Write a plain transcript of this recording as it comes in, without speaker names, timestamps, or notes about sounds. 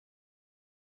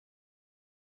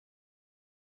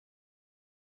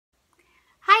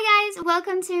Hi guys,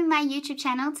 welcome to my YouTube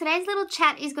channel. Today's little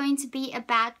chat is going to be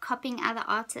about copying other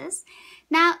artists.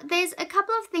 Now, there's a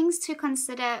couple of things to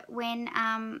consider when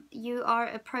you are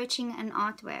approaching an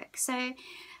artwork. So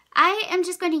I am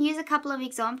just going to use a couple of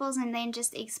examples and then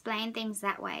just explain things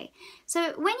that way.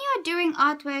 So when you are doing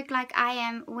artwork like I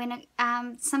am, when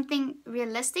something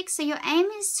realistic, so your aim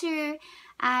is to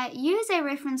use a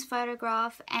reference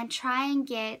photograph and try and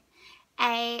get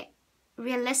a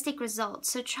realistic result.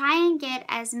 So try and get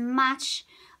as much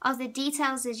of the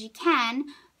details as you can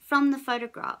from the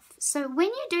photograph. So when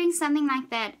you're doing something like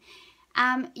that,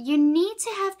 you need to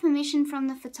have permission from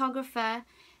the photographer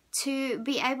to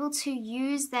be able to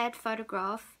use that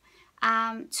photograph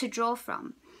to draw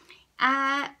from.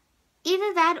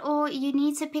 Either that, or you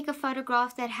need to pick a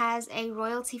photograph that has a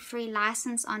royalty-free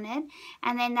license on it,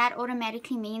 and then that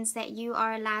automatically means that you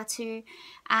are allowed to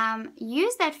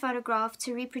use that photograph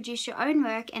to reproduce your own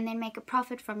work and then make a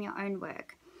profit from your own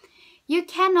work. You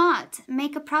cannot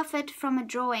make a profit from a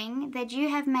drawing that you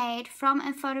have made from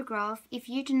a photograph if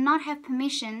you do not have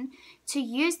permission to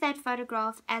use that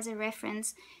photograph as a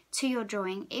reference to your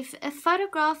drawing. If a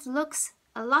photograph looks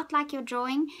a lot like your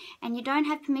drawing and you don't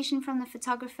have permission from the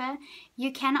photographer,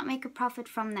 you cannot make a profit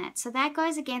from that. So that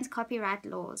goes against copyright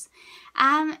laws.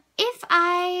 If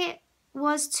I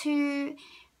was to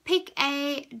pick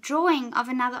a drawing of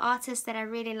another artist that I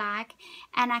really like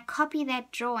and I copy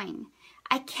that drawing,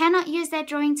 I cannot use that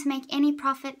drawing to make any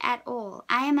profit at all.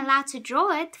 I am allowed to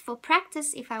draw it for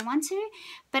practice if I want to,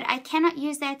 but I cannot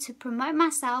use that to promote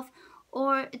myself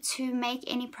or to make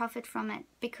any profit from it,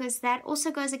 because that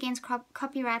also goes against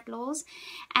copyright laws,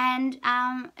 and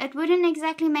it wouldn't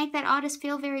exactly make that artist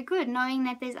feel very good knowing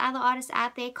that there's other artists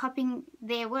out there copying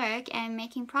their work and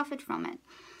making profit from it.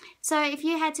 So if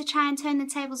you had to try and turn the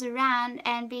tables around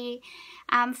and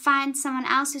find someone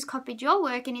else who's copied your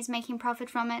work and is making profit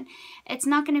from it, it's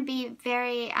not going to be a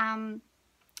very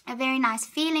nice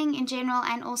feeling in general,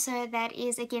 and also that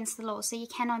is against the law, so you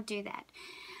cannot do that.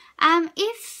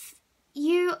 If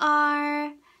you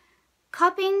are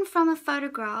copying from a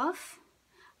photograph,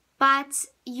 but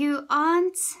you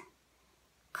aren't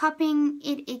copying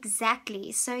it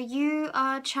exactly, so you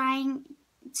are trying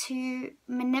to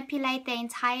manipulate the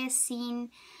entire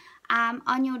scene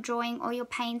on your drawing or your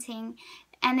painting,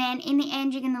 and then in the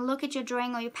end you're going to look at your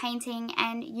drawing or your painting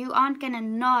and you aren't going to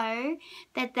know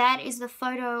that that is the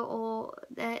photo, or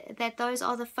that those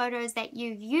are the photos that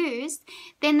you used,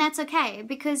 then that's okay,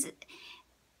 because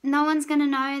no one's going to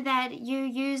know that you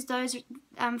use those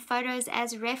photos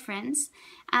as reference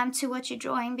to what you're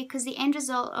drawing, because the end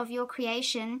result of your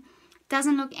creation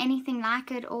doesn't look anything like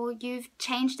it, or you've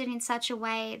changed it in such a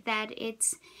way that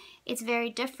it's very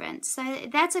different. So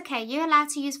that's okay. You're allowed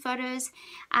to use photos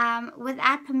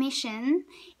without permission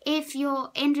if your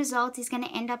end result is going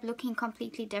to end up looking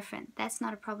completely different. That's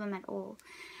not a problem at all.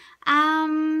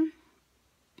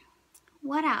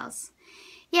 What else?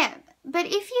 Yeah, but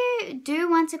if you do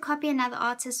want to copy another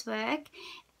artist's work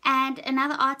and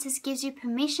another artist gives you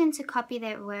permission to copy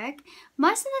their work,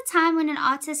 most of the time when an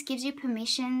artist gives you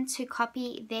permission to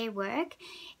copy their work,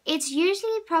 it's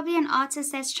usually probably an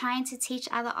artist that's trying to teach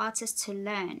other artists to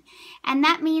learn. And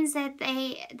that means that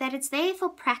it's there for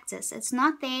practice. It's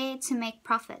not there to make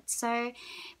profit. So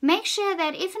make sure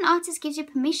that if an artist gives you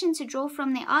permission to draw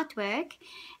from their artwork,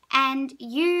 and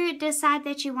you decide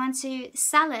that you want to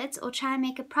sell it or try and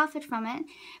make a profit from it,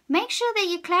 make sure that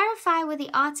you clarify with the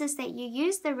artist that you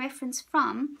use the reference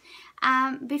from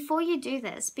before you do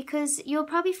this, because you'll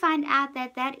probably find out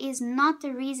that that is not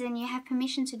the reason you have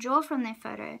permission to draw from their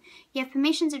photo. You have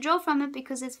permission to draw from it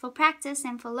because it's for practice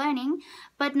and for learning,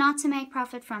 but not to make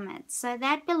profit from it. So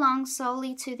that belongs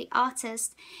solely to the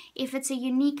artist if it's a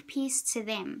unique piece to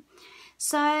them.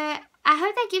 So I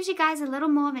hope that gives you guys a little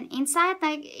more of an insight.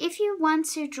 Like, if you want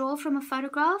to draw from a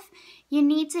photograph, you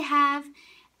need to have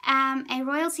a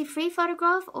royalty-free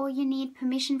photograph, or you need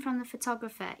permission from the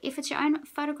photographer. If it's your own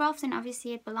photograph, then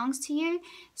obviously it belongs to you,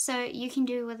 so you can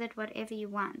do with it whatever you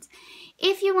want.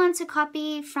 If you want to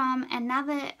copy from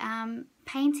another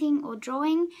painting or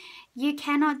drawing, you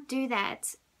cannot do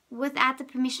that without the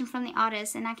permission from the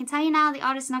artist. And I can tell you now, the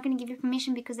artist is not going to give you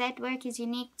permission, because that work is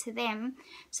unique to them,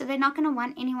 so they're not going to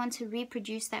want anyone to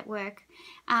reproduce that work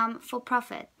for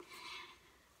profit.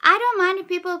 I don't mind if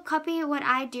people copy what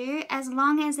I do, as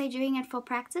long as they're doing it for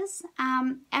practice.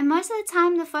 And most of the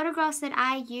time the photographs that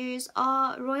I use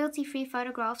are royalty-free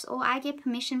photographs, or I get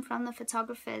permission from the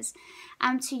photographers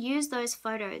to use those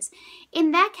photos.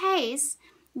 In that case,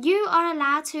 you are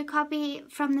allowed to copy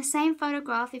from the same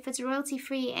photograph if it's royalty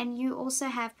free and you also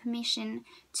have permission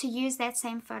to use that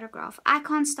same photograph. I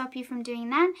can't stop you from doing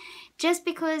that. Just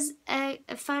because a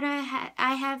photo,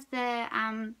 I have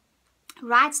the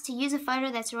rights to use a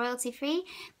photo that's royalty free,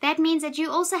 that means that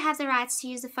you also have the rights to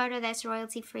use a photo that's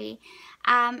royalty free,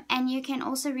 and you can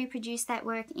also reproduce that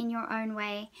work in your own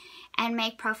way and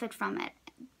make profit from it,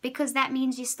 because that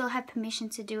means you still have permission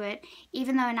to do it,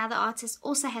 even though another artist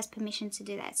also has permission to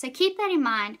do that. So keep that in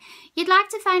mind. You'd like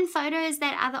to find photos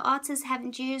that other artists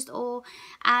haven't used, or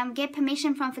get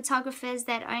permission from photographers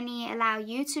that only allow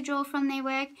you to draw from their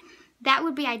work. That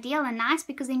would be ideal and nice,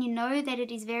 because then you know that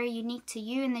it is very unique to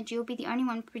you and that you'll be the only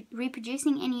one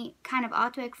reproducing any kind of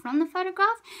artwork from the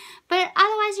photograph. But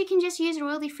otherwise, you can just use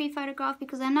royalty-free photograph,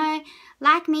 because I know,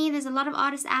 like me, there's a lot of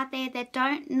artists out there that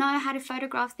don't know how to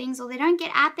photograph things, or they don't get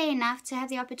out there enough to have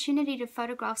the opportunity to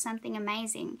photograph something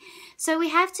amazing. So we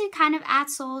have to kind of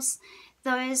outsource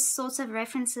those sorts of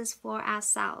references for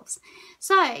ourselves.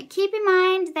 So keep in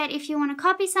mind that if you want to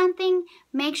copy something,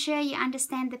 make sure you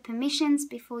understand the permissions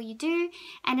before you do,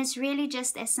 and it's really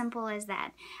just as simple as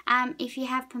that. If you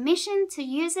have permission to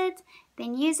use it,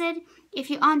 then use it.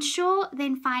 If you aren't sure,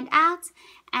 then find out,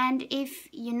 and if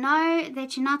you know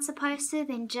that you're not supposed to,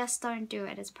 then just don't do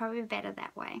it. It's probably better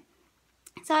that way.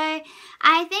 So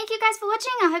I thank you guys for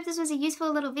watching. I hope this was a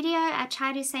useful little video. I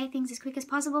try to say things as quick as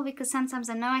possible, because sometimes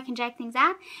I know I can drag things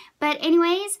out. But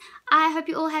anyways, I hope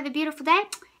you all have a beautiful day,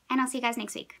 and I'll see you guys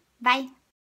next week. Bye.